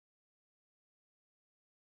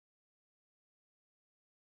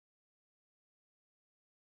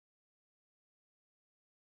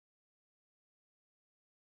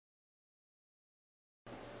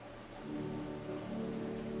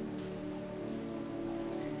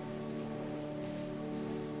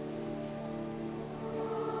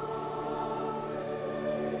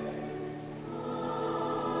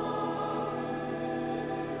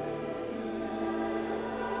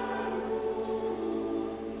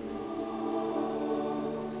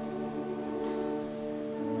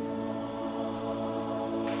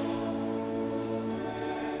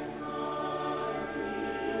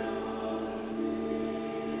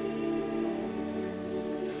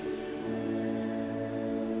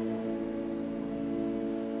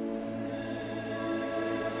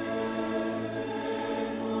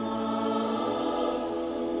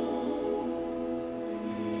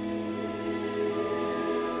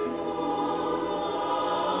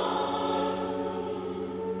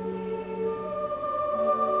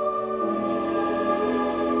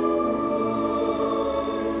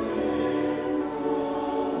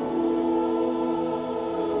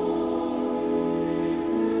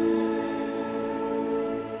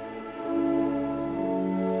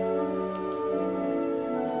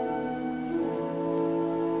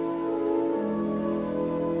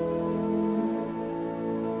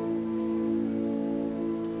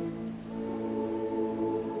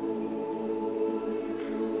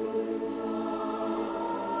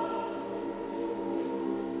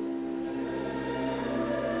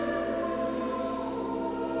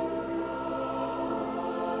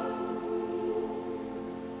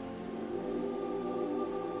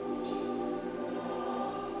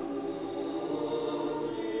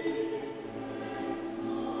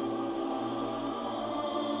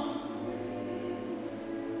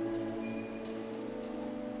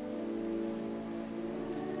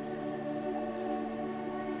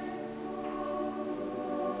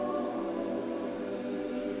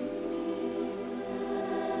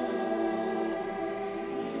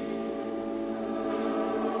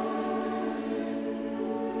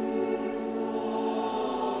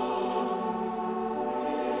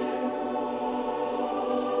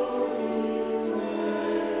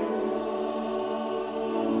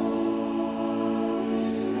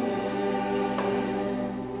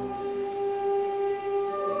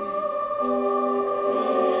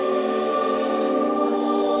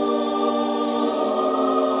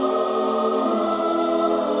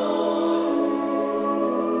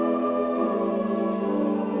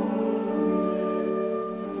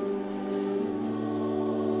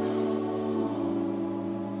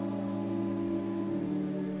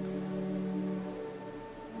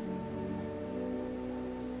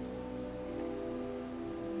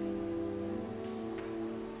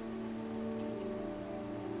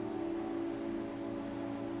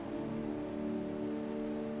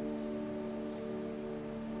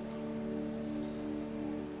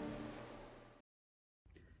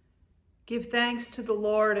Give thanks to the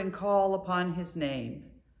Lord and call upon his name.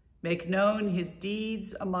 Make known his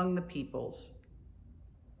deeds among the peoples.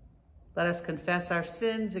 Let us confess our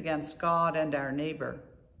sins against God and our neighbor.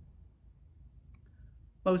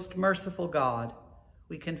 Most merciful God,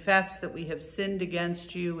 we confess that we have sinned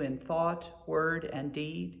against you in thought, word, and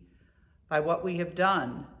deed, by what we have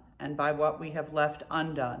done and by what we have left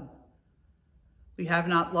undone. We have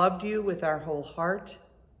not loved you with our whole heart.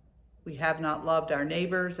 We have not loved our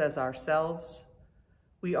neighbors as ourselves.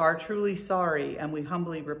 We are truly sorry and we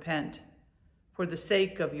humbly repent. For the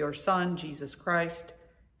sake of your Son, Jesus Christ,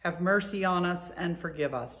 have mercy on us and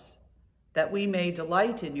forgive us, that we may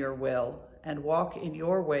delight in your will and walk in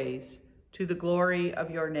your ways to the glory of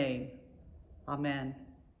your name. Amen.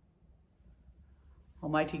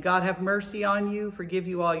 Almighty God, have mercy on you, forgive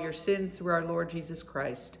you all your sins through our Lord Jesus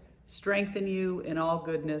Christ, strengthen you in all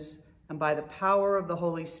goodness, and by the power of the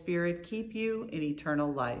Holy Spirit, keep you in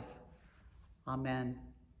eternal life. Amen.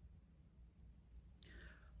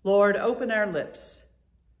 Lord, open our lips,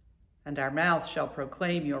 and our mouth shall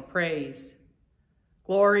proclaim your praise.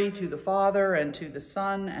 Glory to the Father, and to the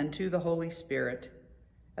Son, and to the Holy Spirit,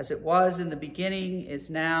 as it was in the beginning, is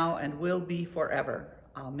now, and will be forever.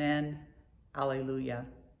 Amen. Alleluia.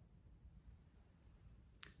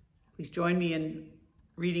 Please join me in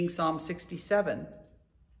reading Psalm 67.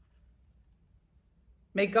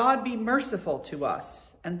 May God be merciful to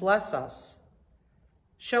us and bless us.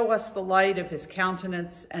 Show us the light of his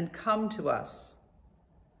countenance and come to us.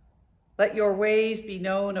 Let your ways be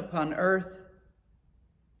known upon earth,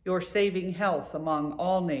 your saving health among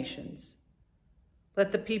all nations.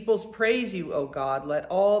 Let the peoples praise you, O God. Let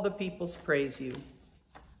all the peoples praise you.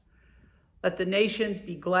 Let the nations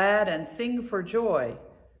be glad and sing for joy,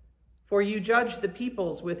 for you judge the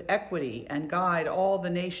peoples with equity and guide all the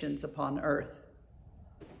nations upon earth.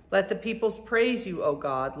 Let the peoples praise you, O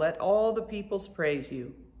God. Let all the peoples praise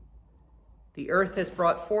you. The earth has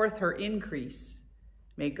brought forth her increase.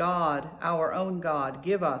 May God, our own God,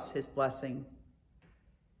 give us his blessing.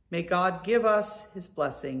 May God give us his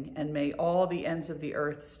blessing, and may all the ends of the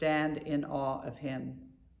earth stand in awe of him.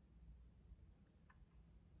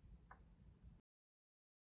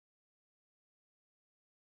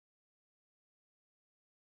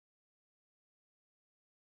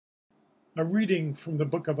 A reading from the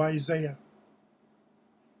book of Isaiah.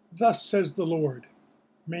 Thus says the Lord,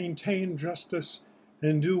 maintain justice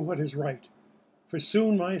and do what is right, for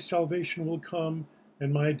soon my salvation will come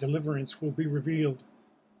and my deliverance will be revealed.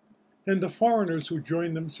 And the foreigners who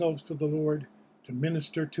join themselves to the Lord, to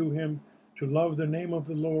minister to him, to love the name of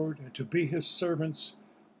the Lord, and to be his servants,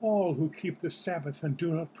 all who keep the Sabbath and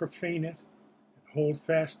do not profane it, and hold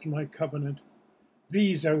fast to my covenant,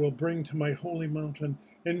 these I will bring to my holy mountain,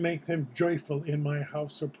 and make them joyful in my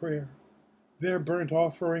house of prayer. Their burnt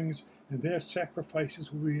offerings and their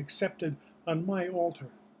sacrifices will be accepted on my altar.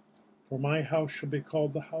 For my house shall be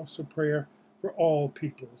called the house of prayer for all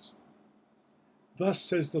peoples. Thus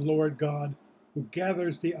says the Lord God, who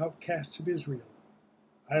gathers the outcasts of Israel.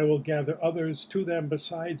 I will gather others to them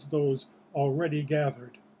besides those already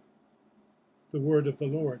gathered. The word of the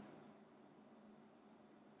Lord.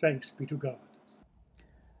 Thanks be to God.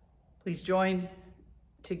 Please join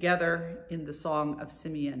together in the Song of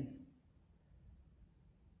Simeon.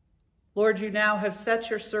 Lord, you now have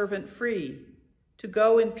set your servant free to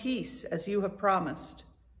go in peace as you have promised.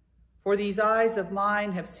 For these eyes of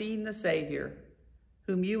mine have seen the Savior,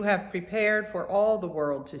 whom you have prepared for all the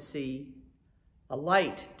world to see, a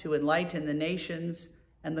light to enlighten the nations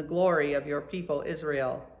and the glory of your people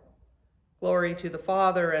Israel. Glory to the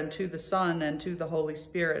Father, and to the Son, and to the Holy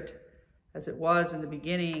Spirit, as it was in the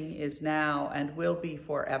beginning, is now, and will be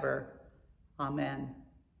forever. Amen.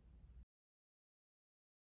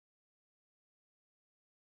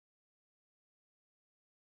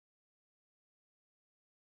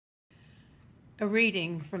 A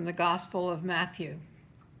reading from the Gospel of Matthew.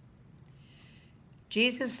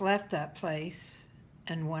 Jesus left that place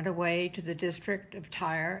and went away to the district of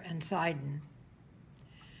Tyre and Sidon.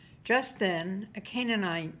 Just then, a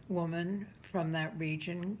Canaanite woman from that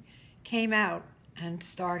region came out and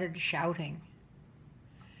started shouting,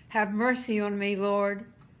 "Have mercy on me,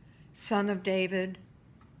 Lord, Son of David.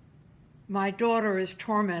 My daughter is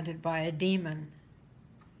tormented by a demon."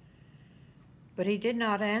 But he did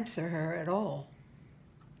not answer her at all.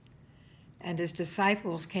 And his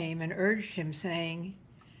disciples came and urged him, saying,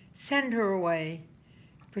 "Send her away,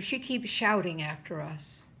 for she keeps shouting after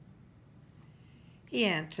us." He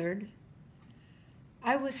answered,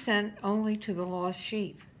 "I was sent only to the lost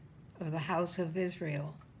sheep of the house of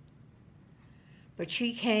Israel." But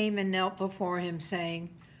she came and knelt before him, saying,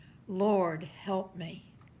 "Lord, help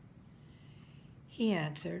me." He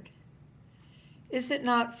answered, "Is it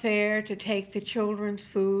not fair to take the children's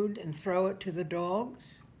food and throw it to the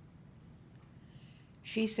dogs?"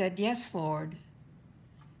 She said, "Yes, Lord.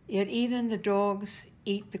 Yet even the dogs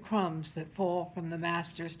eat the crumbs that fall from the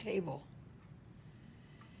master's table."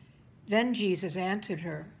 Then Jesus answered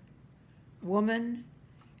her, "Woman,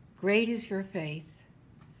 great is your faith.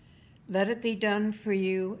 Let it be done for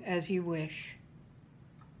you as you wish."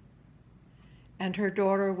 And her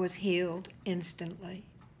daughter was healed instantly.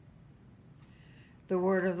 The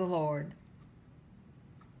word of the Lord.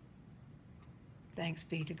 Thanks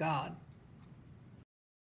be to God.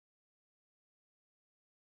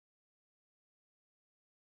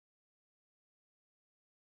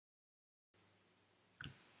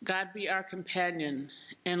 God be our companion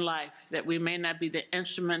in life, that we may not be the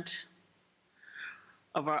instrument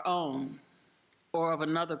of our own or of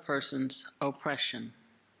another person's oppression.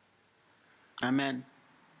 Amen.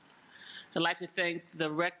 I'd like to thank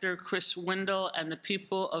the rector, Chris Wendell, and the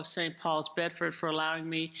people of St. Paul's, Bedford, for allowing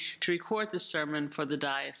me to record this sermon for the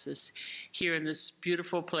diocese here in this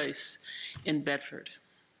beautiful place in Bedford.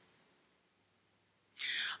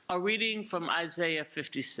 A reading from Isaiah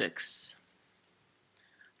 56.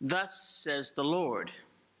 Thus says the Lord,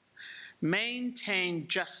 maintain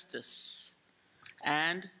justice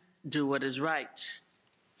and do what is right.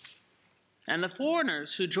 And the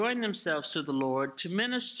foreigners who join themselves to the Lord to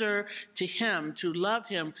minister to him, to love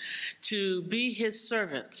him, to be his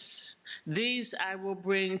servants, these I will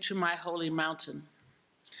bring to my holy mountain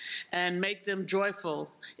and make them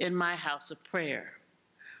joyful in my house of prayer.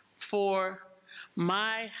 For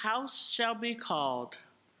my house shall be called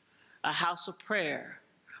a house of prayer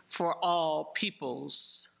for all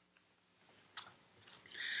peoples.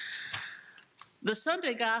 The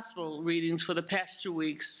Sunday Gospel readings for the past 2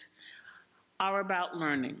 weeks are about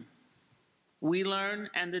learning. We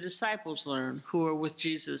learn and the disciples learn who are with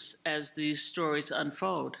Jesus as these stories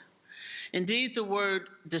unfold. Indeed, the word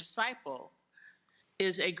disciple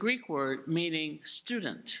is a Greek word meaning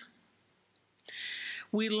student.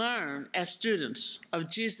 We learn as students of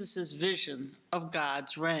Jesus' vision of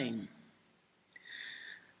God's reign.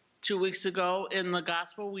 2 weeks ago in the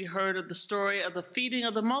gospel, we heard of the story of the feeding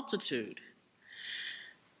of the multitude,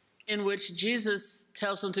 in which Jesus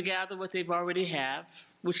tells them to gather what they've already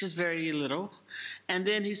have, which is very little, and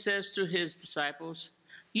then he says to his disciples,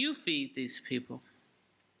 you feed these people.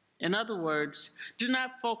 In other words, do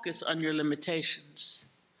not focus on your limitations.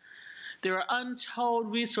 There are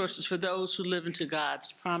untold resources for those who live into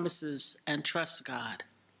God's promises and trust God.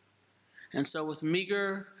 And so with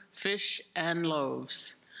meager fish and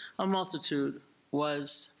loaves, a multitude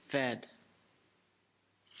was fed.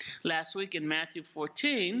 Last week in Matthew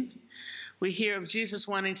 14, we hear of Jesus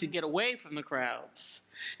wanting to get away from the crowds,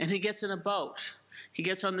 and he gets in a boat. He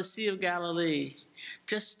gets on the Sea of Galilee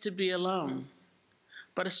just to be alone.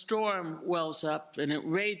 But a storm wells up and it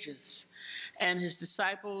rages, and his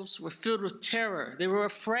disciples were filled with terror. They were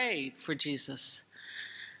afraid for Jesus.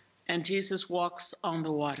 And Jesus walks on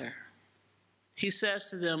the water. He says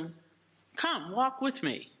to them, come, walk with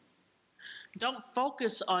me. Don't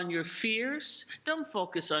focus on your fears. Don't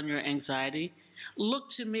focus on your anxiety. Look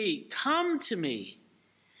to me, come to me,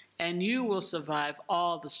 and you will survive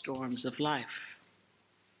all the storms of life.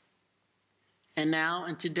 And now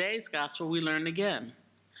in today's gospel, we learn again.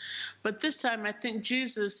 But this time, I think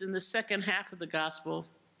Jesus in the second half of the gospel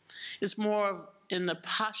is more in the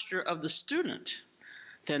posture of the student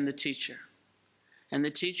than the teacher. And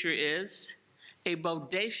the teacher is a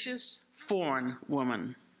bodacious foreign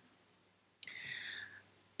woman.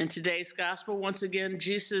 In today's gospel, once again,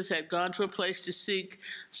 Jesus had gone to a place to seek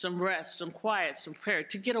some rest, some quiet, some prayer,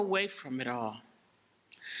 to get away from it all.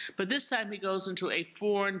 But this time he goes into a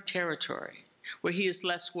foreign territory where he is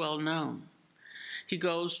less well known. He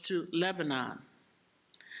goes to Lebanon,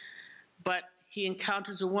 but he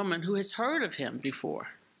encounters a woman who has heard of him before.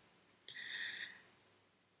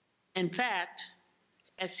 In fact,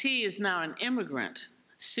 as he is now an immigrant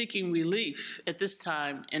seeking relief at this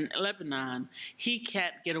time in Lebanon, he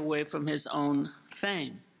can't get away from his own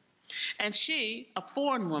fame. And she, a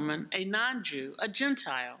foreign woman, a non-Jew, a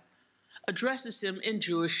Gentile, addresses him in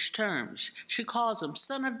Jewish terms. She calls him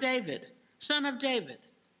son of David, son of David.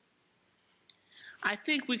 I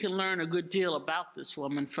think we can learn a good deal about this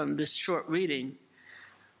woman from this short reading,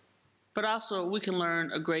 but also we can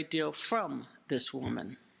learn a great deal from this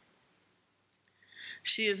woman.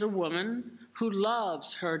 She is a woman who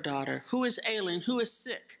loves her daughter, who is ailing, who is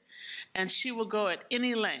sick, and she will go at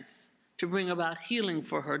any length to bring about healing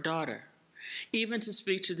for her daughter, even to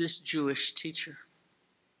speak to this Jewish teacher.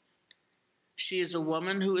 She is a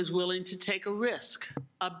woman who is willing to take a risk,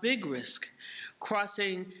 a big risk,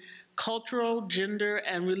 crossing cultural, gender,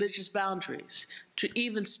 and religious boundaries to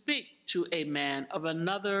even speak to a man of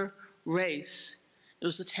another race. It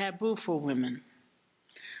was a taboo for women.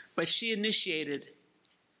 But she initiated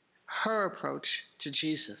her approach to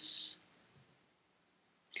Jesus.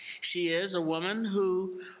 She is a woman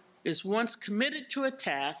who is once committed to a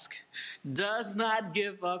task, does not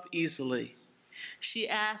give up easily. She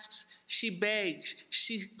asks, she begs,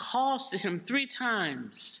 she calls to him 3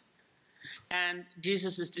 times. And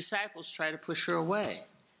Jesus' disciples try to push her away.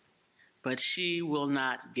 But she will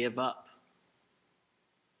not give up.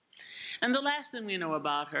 And the last thing we know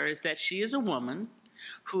about her is that she is a woman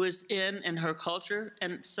who is in her culture,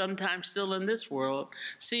 and sometimes still in this world,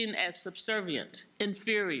 seen as subservient,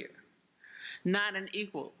 inferior, not an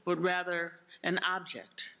equal, but rather an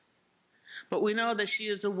object. But we know that she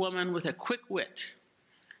is a woman with a quick wit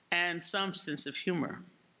and some sense of humor.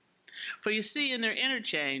 For you see, in their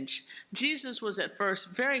interchange, Jesus was at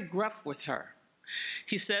first very gruff with her.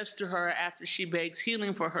 He says to her after she begs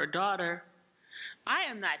healing for her daughter, "I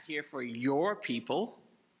am not here for your people."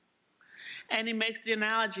 And he makes the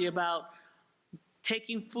analogy about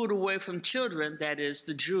taking food away from children, that is,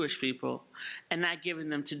 the Jewish people, and not giving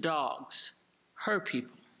them to dogs, her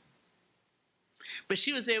people. But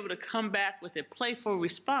she was able to come back with a playful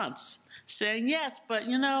response, saying, "Yes, but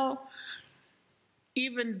you know,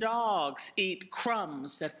 even dogs eat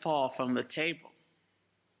crumbs that fall from the table."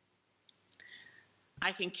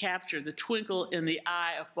 I can capture the twinkle in the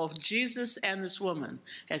eye of both Jesus and this woman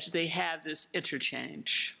as they have this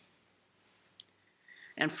interchange.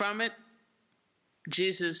 And from it,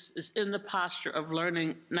 Jesus is in the posture of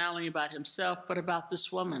learning not only about himself, but about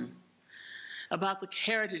this woman, about the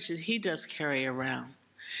heritage that he does carry around.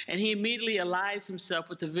 And he immediately allies himself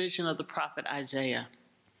with the vision of the prophet Isaiah.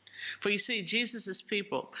 For you see, Jesus'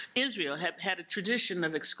 people, Israel, had a tradition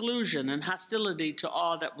of exclusion and hostility to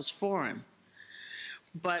all that was foreign.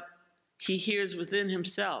 But he hears within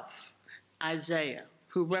himself Isaiah,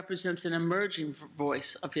 who represents an emerging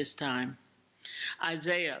voice of his time.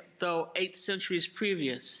 Isaiah, though 8 centuries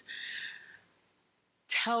previous,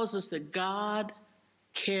 tells us that God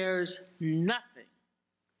cares nothing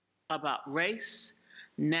about race,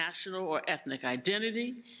 national or ethnic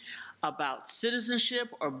identity, about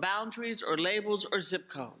citizenship or boundaries or labels or zip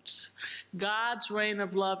codes. God's reign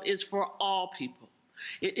of love is for all people.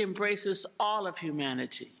 It embraces all of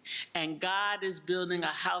humanity. And God is building a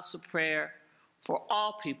house of prayer for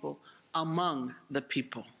all people among the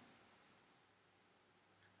people.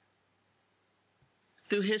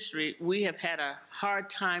 Through history, we have had a hard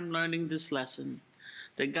time learning this lesson,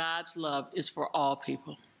 that God's love is for all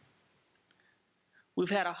people. We've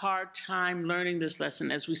had a hard time learning this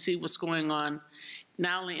lesson as we see what's going on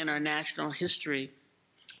not only in our national history,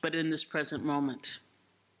 but in this present moment.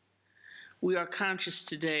 We are conscious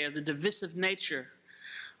today of the divisive nature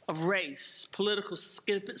of race, political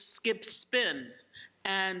spin,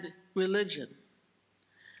 and religion.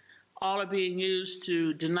 All are being used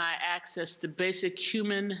to deny access to basic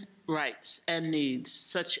human rights and needs,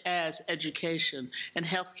 such as education and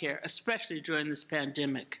healthcare, especially during this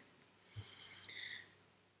pandemic.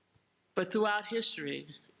 But throughout history,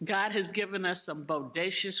 God has given us some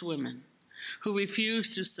bodacious women who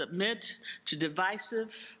refuse to submit to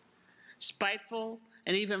divisive, spiteful,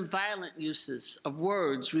 and even violent uses of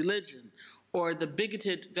words, religion, or the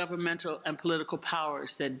bigoted governmental and political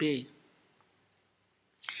powers that be.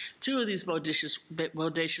 2 of these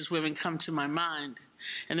bodacious women come to my mind,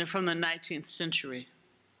 and they're from the 19th century.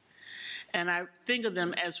 And I think of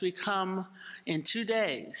them as we come in 2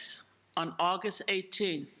 days, on August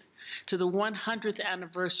 18th, to the 100th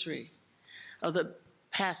anniversary of the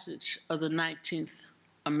passage of the 19th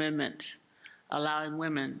Amendment, allowing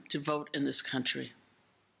women to vote in this country.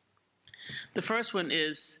 The first one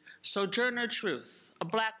is Sojourner Truth, a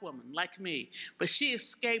Black woman like me, but she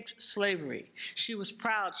escaped slavery. She was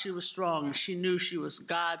proud, she was strong, she knew she was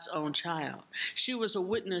God's own child. She was a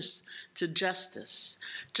witness to justice,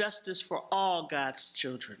 justice for all God's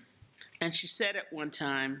children. And she said at one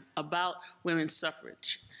time about women's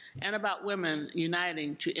suffrage and about women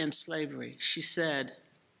uniting to end slavery. She said,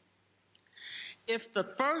 "If the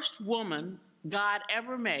first woman God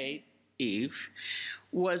ever made, Eve,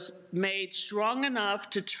 was made strong enough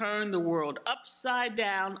to turn the world upside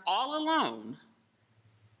down all alone,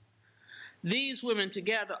 these women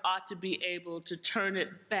together ought to be able to turn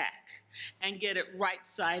it back and get it right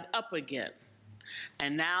side up again.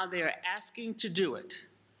 And now they are asking to do it,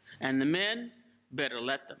 and the men better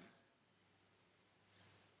let them."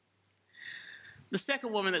 The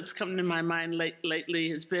second woman that's come to my mind lately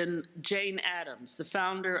has been Jane Addams, the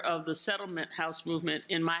founder of the settlement house movement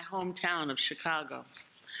in my hometown of Chicago.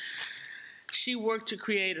 She worked to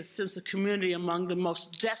create a sense of community among the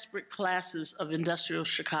most desperate classes of industrial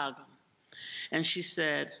Chicago. And she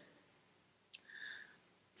said,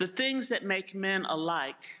 "The things that make men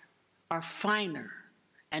alike are finer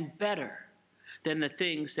and better than the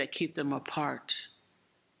things that keep them apart.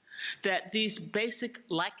 That these basic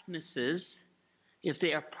likenesses, if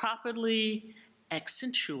they are properly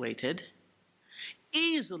accentuated,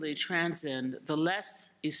 easily transcend the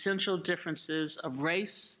less essential differences of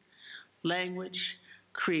race, language,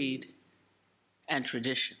 creed, and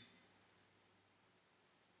tradition."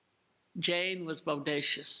 Jane was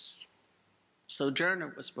bodacious.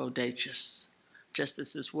 Sojourner was bodacious, just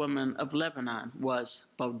as this woman of Lebanon was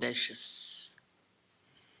bodacious.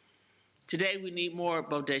 Today, we need more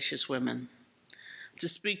bodacious women to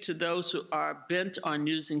speak to those who are bent on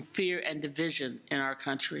using fear and division in our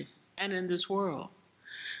country and in this world.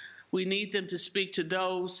 We need them to speak to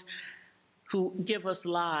those who give us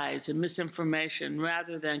lies and misinformation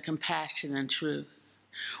rather than compassion and truth.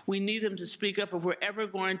 We need them to speak up if we're ever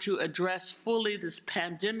going to address fully this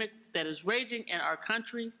pandemic that is raging in our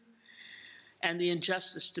country and the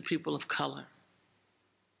injustice to people of color.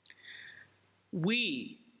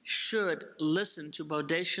 We should listen to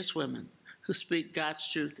bodacious women who speak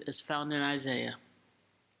God's truth as found in Isaiah.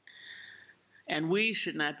 And we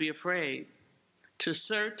should not be afraid to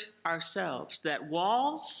assert ourselves that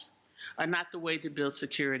walls are not the way to build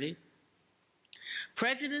security.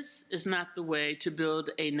 Prejudice is not the way to build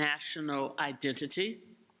a national identity.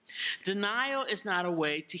 Denial is not a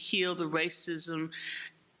way to heal the racism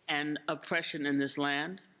and oppression in this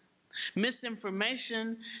land.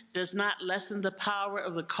 Misinformation does not lessen the power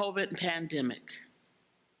of the COVID pandemic.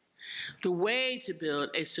 The way to build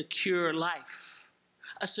a secure life,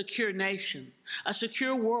 a secure nation, a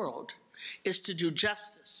secure world is to do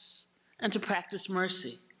justice and to practice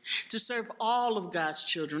mercy, to serve all of God's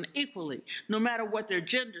children equally, no matter what their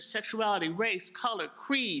gender, sexuality, race, color,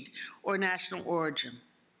 creed, or national origin.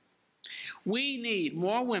 We need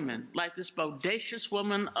more women like this bodacious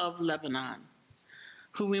woman of Lebanon,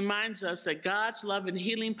 who reminds us that God's love and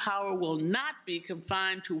healing power will not be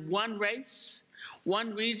confined to one race,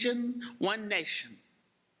 one region, one nation.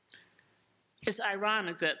 It's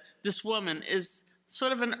ironic that this woman is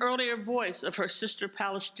sort of an earlier voice of her sister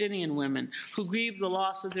Palestinian women who grieve the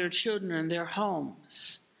loss of their children and their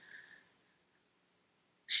homes.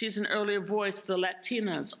 She's an earlier voice of the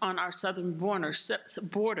Latinas on our southern border,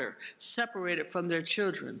 separated from their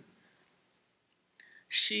children.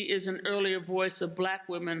 She is an earlier voice of Black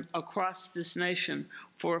women across this nation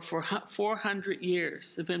for 400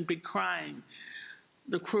 years. They've been decrying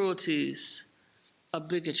the cruelties of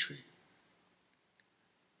bigotry.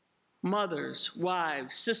 Mothers,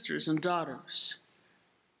 wives, sisters, and daughters.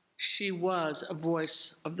 She was a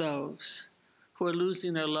voice of those who are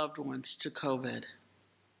losing their loved ones to COVID.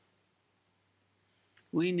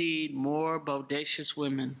 We need more bodacious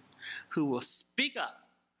women who will speak up,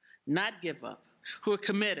 not give up, who are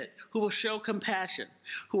committed, who will show compassion,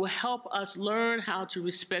 who will help us learn how to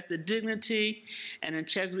respect the dignity and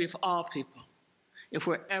integrity of all people if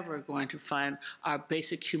we're ever going to find our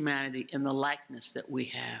basic humanity in the likeness that we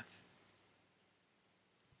have.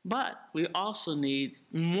 But we also need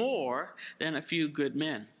more than a few good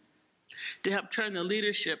men to help turn the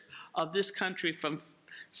leadership of this country from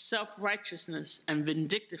self-righteousness and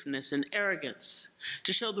vindictiveness and arrogance,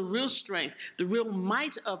 to show the real strength, the real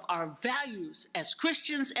might of our values as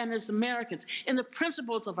Christians and as Americans, in the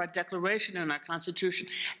principles of our Declaration and our Constitution,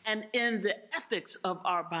 and in the ethics of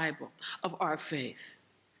our Bible, of our faith.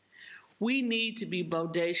 We need to be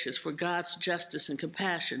bodacious for God's justice and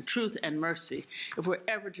compassion, truth and mercy, if we're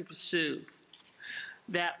ever to pursue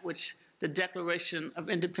that which the Declaration of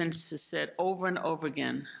Independence has said over and over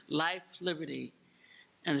again: life, liberty,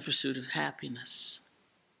 and the pursuit of happiness.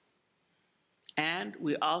 And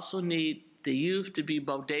we also need the youth to be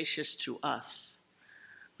bodacious to us.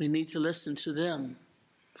 We need to listen to them,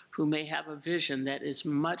 who may have a vision that is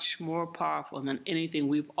much more powerful than anything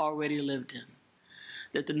we've already lived in,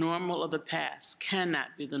 that the normal of the past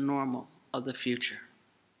cannot be the normal of the future.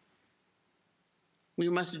 We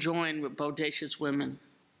must join with bodacious women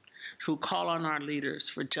who call on our leaders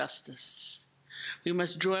for justice. We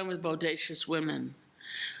must join with bodacious women,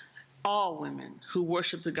 all women who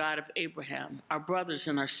worship the God of Abraham, our brothers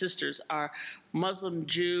and our sisters, our Muslim,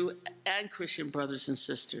 Jew, and Christian brothers and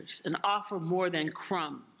sisters, and offer more than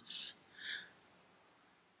crumbs.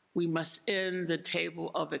 We must end the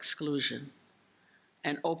table of exclusion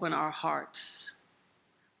and open our hearts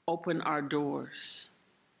open our doors,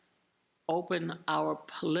 open our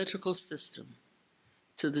political system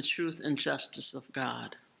to the truth and justice of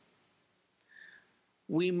God.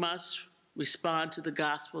 We must respond to the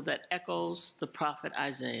gospel that echoes the prophet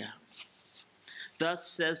Isaiah. Thus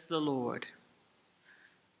says the Lord,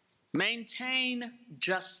 maintain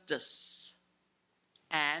justice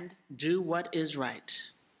and do what is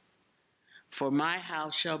right, for my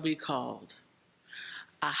house shall be called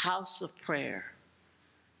a house of prayer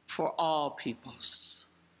for all peoples,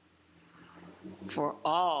 for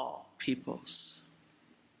all peoples,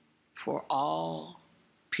 for all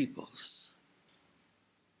peoples.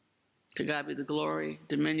 To God be the glory,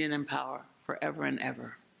 dominion, and power forever and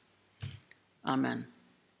ever. Amen.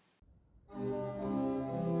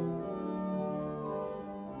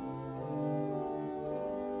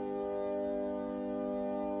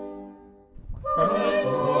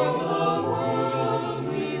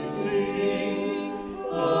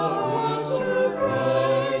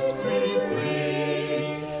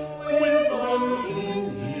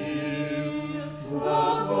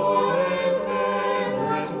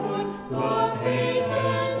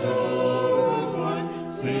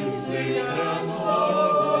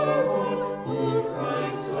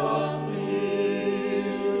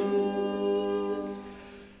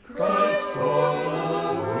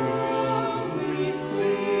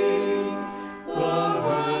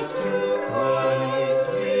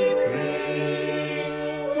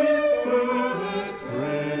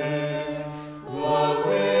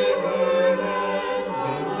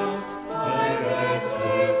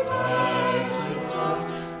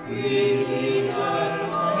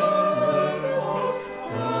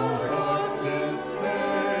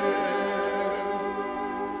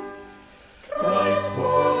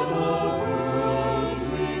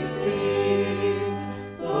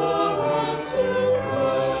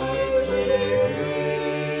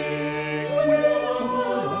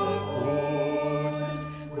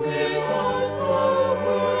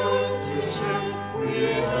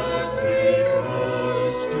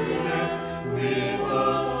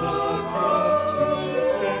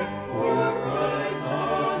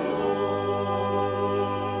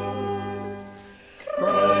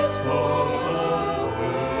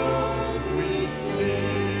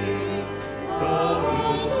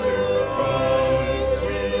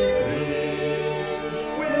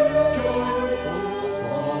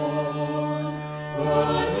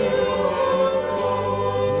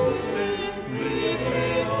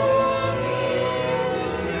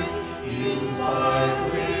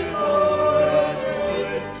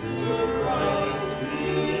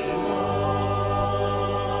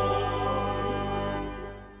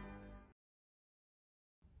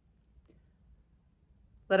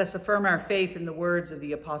 Let us affirm our faith in the words of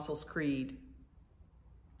the Apostles' Creed.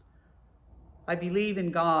 I believe in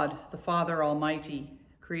God, the Father Almighty,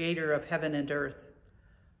 creator of heaven and earth.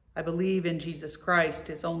 I believe in Jesus Christ,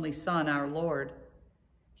 his only Son, our Lord.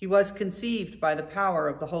 He was conceived by the power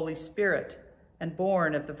of the Holy Spirit and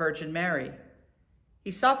born of the Virgin Mary.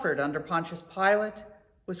 He suffered under Pontius Pilate,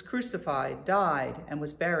 was crucified, died, and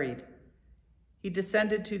was buried. He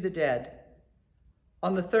descended to the dead.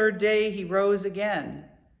 On the third day he rose again.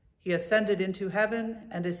 He ascended into heaven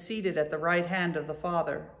and is seated at the right hand of the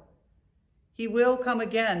Father. He will come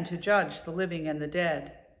again to judge the living and the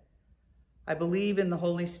dead. I believe in the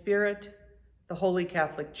Holy Spirit, the Holy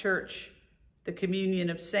Catholic Church, the communion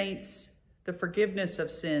of saints, the forgiveness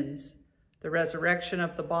of sins, the resurrection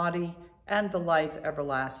of the body, and the life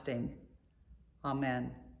everlasting.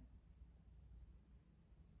 Amen.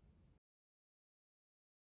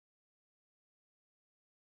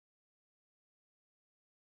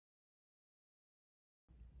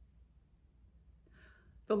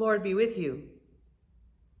 The Lord be with you,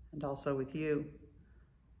 and also with you.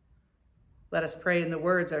 Let us pray in the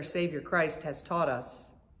words our Savior Christ has taught us.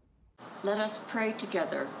 Let us pray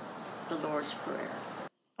together the Lord's Prayer.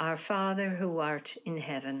 Our Father, who art in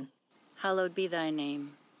heaven, hallowed be thy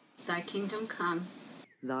name. Thy kingdom come,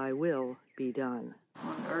 thy will be done.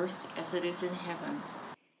 on earth as it is in heaven.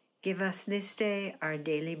 Give us this day our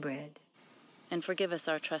daily bread. And forgive us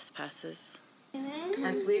our trespasses,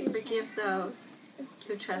 as we forgive those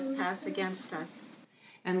who trespass against us.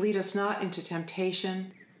 And lead us not into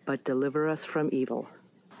temptation, but deliver us from evil.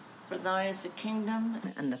 For thine is the kingdom,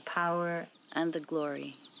 and the power, and the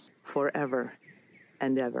glory, forever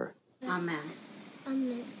and ever. Amen.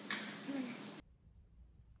 Amen.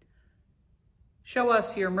 Show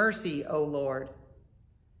us your mercy, O Lord,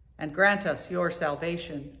 and grant us your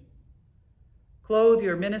salvation. Clothe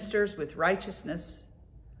your ministers with righteousness.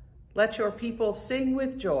 Let your people sing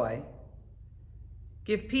with joy.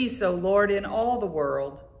 Give peace, O Lord, in all the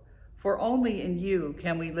world, for only in you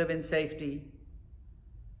can we live in safety.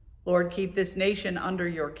 Lord, keep this nation under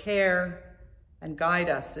your care and guide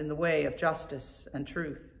us in the way of justice and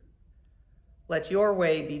truth. Let your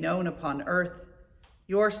way be known upon earth,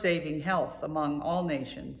 your saving health among all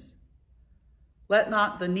nations. Let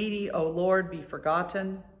not the needy, O Lord, be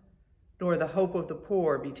forgotten, nor the hope of the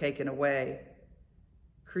poor be taken away.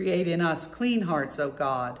 Create in us clean hearts, O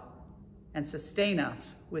God, and sustain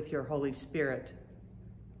us with your Holy Spirit.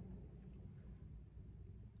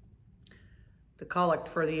 The Collect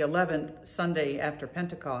for the 11th Sunday after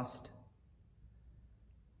Pentecost.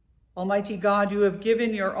 Almighty God, you have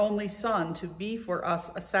given your only Son to be for us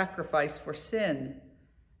a sacrifice for sin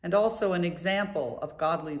and also an example of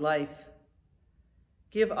godly life.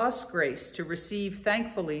 Give us grace to receive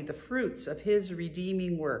thankfully the fruits of his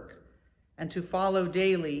redeeming work and to follow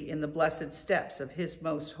daily in the blessed steps of his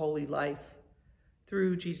most holy life.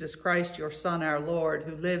 Through Jesus Christ, your Son, our Lord,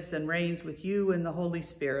 who lives and reigns with you in the Holy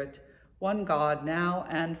Spirit, one God, now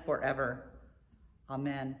and forever.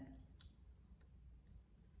 Amen.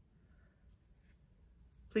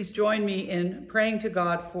 Please join me in praying to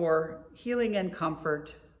God for healing and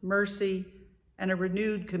comfort, mercy, and a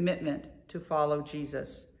renewed commitment to follow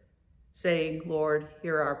Jesus, saying, Lord,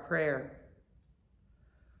 hear our prayer.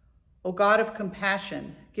 O God of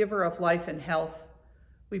compassion, giver of life and health,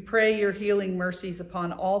 we pray your healing mercies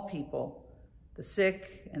upon all people, the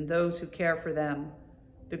sick and those who care for them,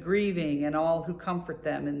 the grieving and all who comfort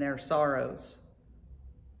them in their sorrows.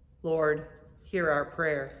 Lord, hear our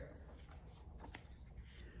prayer.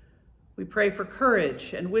 We pray for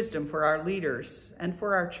courage and wisdom for our leaders and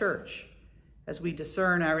for our church as we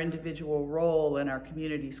discern our individual role and our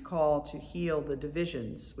community's call to heal the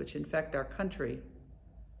divisions which infect our country.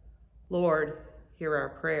 Lord, hear our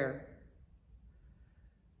prayer.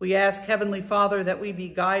 We ask, Heavenly Father, that we be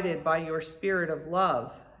guided by your spirit of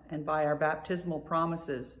love and by our baptismal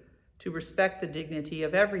promises to respect the dignity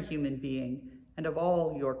of every human being and of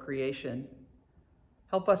all your creation.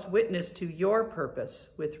 Help us witness to your purpose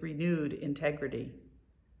with renewed integrity.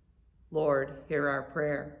 Lord, hear our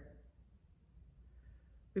prayer.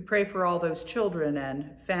 We pray for all those children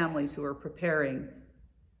and families who are preparing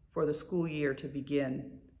for the school year to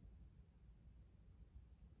begin.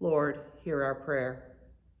 Lord, hear our prayer.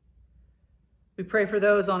 We pray for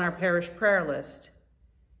those on our parish prayer list: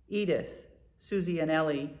 Edith, Susie and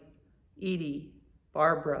Ellie, Edie,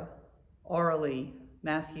 Barbara, Aurelie,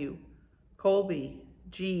 Matthew, Colby,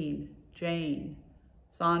 Jean, Jane,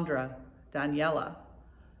 Sandra, Daniela,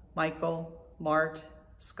 Michael, Mart,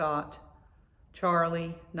 Scott,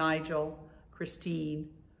 Charlie, Nigel, Christine,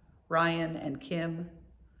 Ryan and Kim,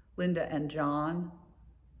 Linda and John,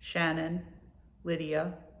 Shannon,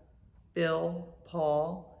 Lydia, Bill,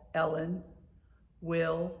 Paul, Ellen,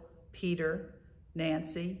 Will, Peter,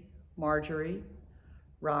 Nancy, Marjorie,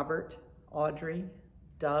 Robert, Audrey,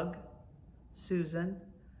 Doug, Susan,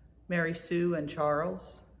 Mary Sue and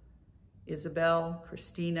Charles, Isabel,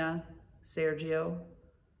 Christina, Sergio,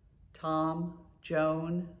 Tom,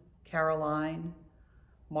 Joan, Caroline,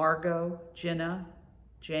 Margot, Jenna,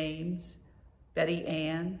 James, Betty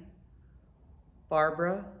Ann,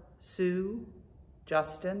 Barbara, Sue,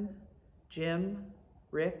 Justin, Jim,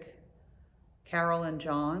 Rick, Carol and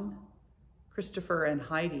John, Christopher and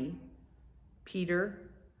Heidi,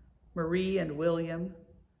 Peter, Marie and William,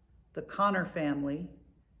 the Connor family,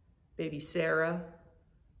 baby Sarah,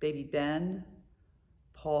 baby Ben,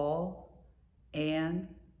 Paul, Anne,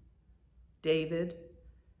 David,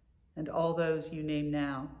 and all those you name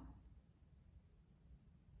now.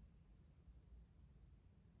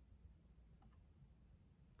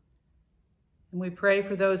 And we pray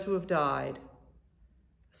for those who have died,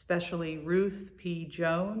 especially Ruth P.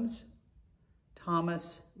 Jones,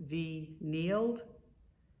 Thomas V. Neild,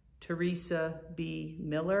 Teresa B.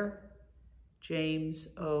 Miller, James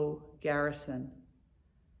O. Garrison,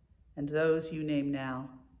 and those you name now.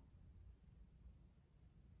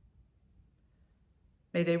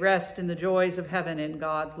 May they rest in the joys of heaven in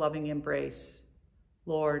God's loving embrace.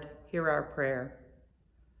 Lord, hear our prayer.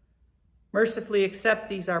 Mercifully accept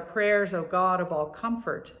these our prayers, O God of all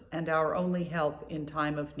comfort and our only help in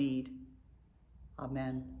time of need.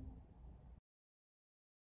 Amen.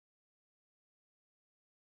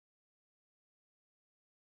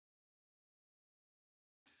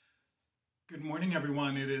 Good morning,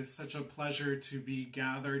 everyone. It is such a pleasure to be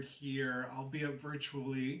gathered here, albeit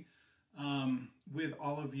virtually, with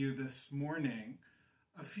all of you this morning.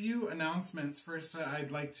 A few announcements. First,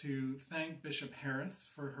 I'd like to thank Bishop Harris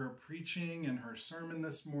for her preaching and her sermon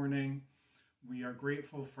this morning. We are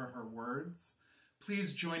grateful for her words.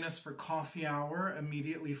 Please join us for coffee hour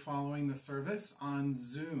immediately following the service on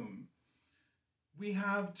Zoom. We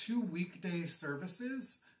have 2 weekday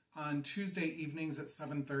services. On Tuesday evenings at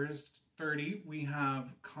 7:30, we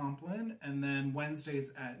have Compline, and then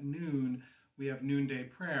Wednesdays at noon, we have noonday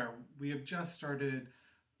prayer. We have just started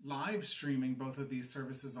live streaming both of these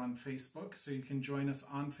services on Facebook, so you can join us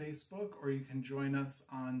on Facebook or you can join us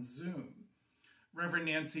on Zoom. Reverend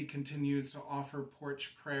Nancy continues to offer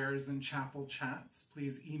porch prayers and chapel chats.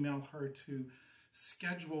 Please email her to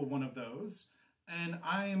schedule one of those. And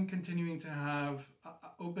I am continuing to have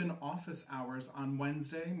open office hours on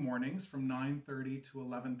Wednesday mornings from 9:30 to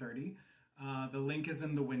 11:30. The link is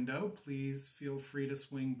in the window. Please feel free to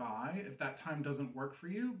swing by. If that time doesn't work for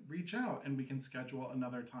you, reach out and we can schedule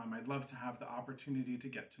another time. I'd love to have the opportunity to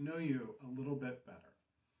get to know you a little bit better.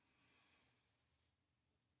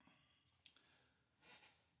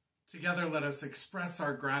 Together, let us express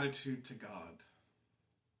our gratitude to God.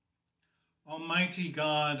 Almighty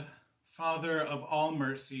God, Father of all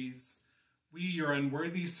mercies, we, your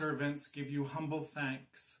unworthy servants, give you humble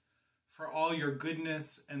thanks for all your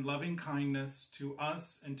goodness and loving kindness to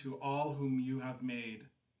us and to all whom you have made.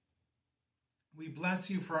 We bless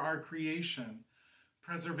you for our creation,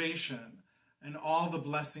 preservation, and all the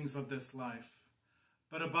blessings of this life,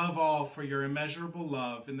 but above all for your immeasurable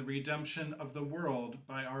love in the redemption of the world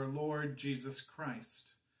by our Lord Jesus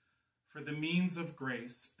Christ, for the means of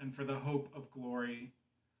grace and for the hope of glory.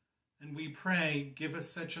 And we pray, give us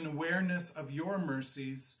such an awareness of your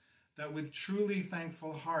mercies that with truly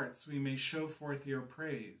thankful hearts we may show forth your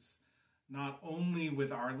praise, not only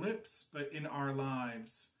with our lips, but in our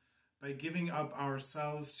lives, by giving up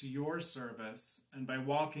ourselves to your service and by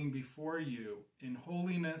walking before you in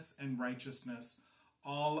holiness and righteousness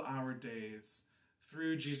all our days,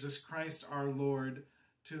 through Jesus Christ our Lord,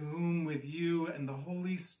 to whom with you and the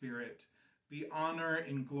Holy Spirit be honor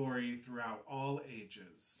and glory throughout all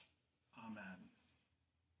ages. Amen.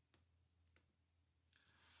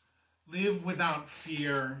 Live without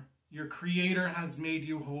fear. Your Creator has made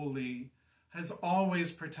you holy, has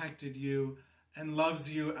always protected you, and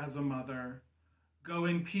loves you as a mother. Go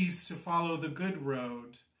in peace to follow the good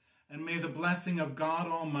road, and may the blessing of God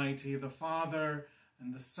Almighty, the Father,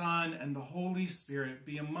 and the Son, and the Holy Spirit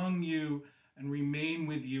be among you and remain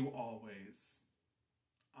with you always.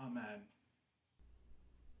 Amen.